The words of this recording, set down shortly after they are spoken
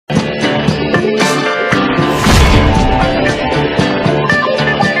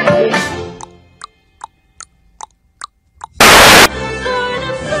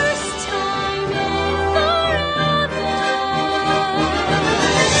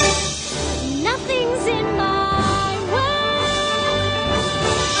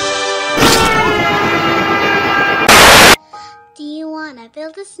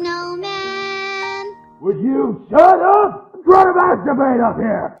build a snowman. Would you shut up? I'm trying to masturbate up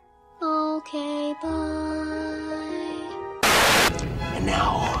here. Okay, bye. And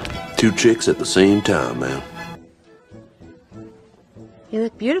now, 2 chicks at the same time, man. You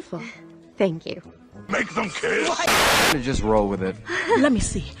look beautiful. Thank you. Make them kiss. Just roll with it. Let me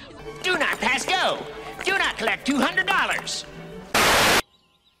see. Do not pass go. Do not collect $200.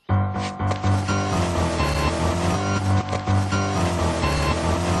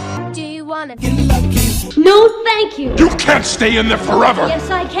 Do you want to get lucky? No, thank you. You can't stay in there forever. Yes,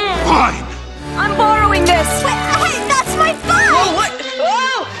 I can. Fine. I'm borrowing this. Wait, that's my phone. Oh, what?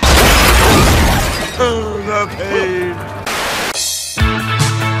 Oh! Oh, the pain.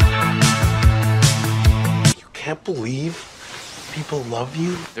 You can't believe people love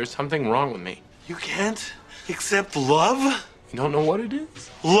you? There's something wrong with me. You can't accept love? You don't know what it is?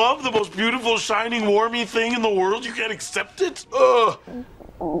 Love, the most beautiful, shining, warmy thing in the world. You can't accept it? Ugh.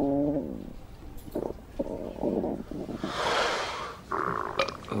 Oh.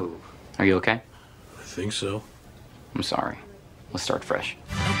 Are you okay? I think so. I'm sorry. Let's start fresh.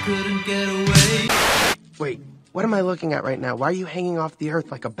 Wait, what am I looking at right now? Why are you hanging off the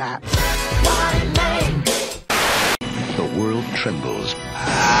earth like a bat? The world trembles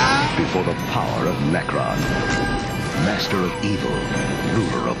before the power of NEKRON, master of evil,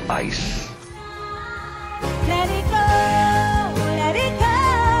 ruler of ice. Let it go, let it go.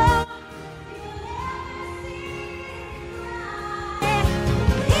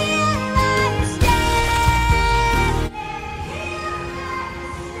 Here I stand.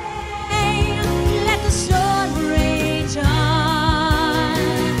 Let the storm rage on.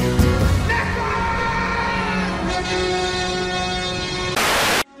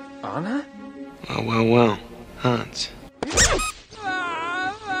 Anna? Well, Hans.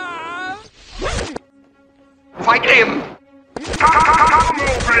 Fight him.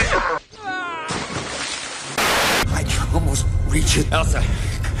 I can almost reach it. Elsa.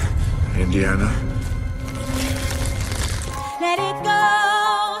 Indiana. Let it go,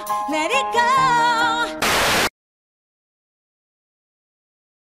 let it go.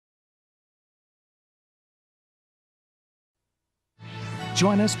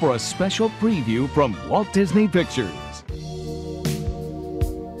 Join us for a special preview from Walt Disney Pictures.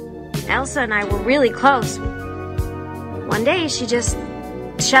 Elsa and I were really close. One day she just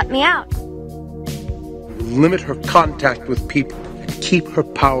shut me out. Limit her contact with people and keep her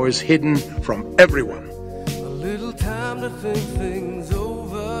powers hidden from everyone. A little time to think things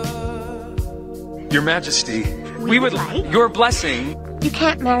over. Your Majesty, we would like your blessing. You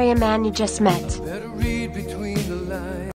can't marry a man you just met. Better read between the lines.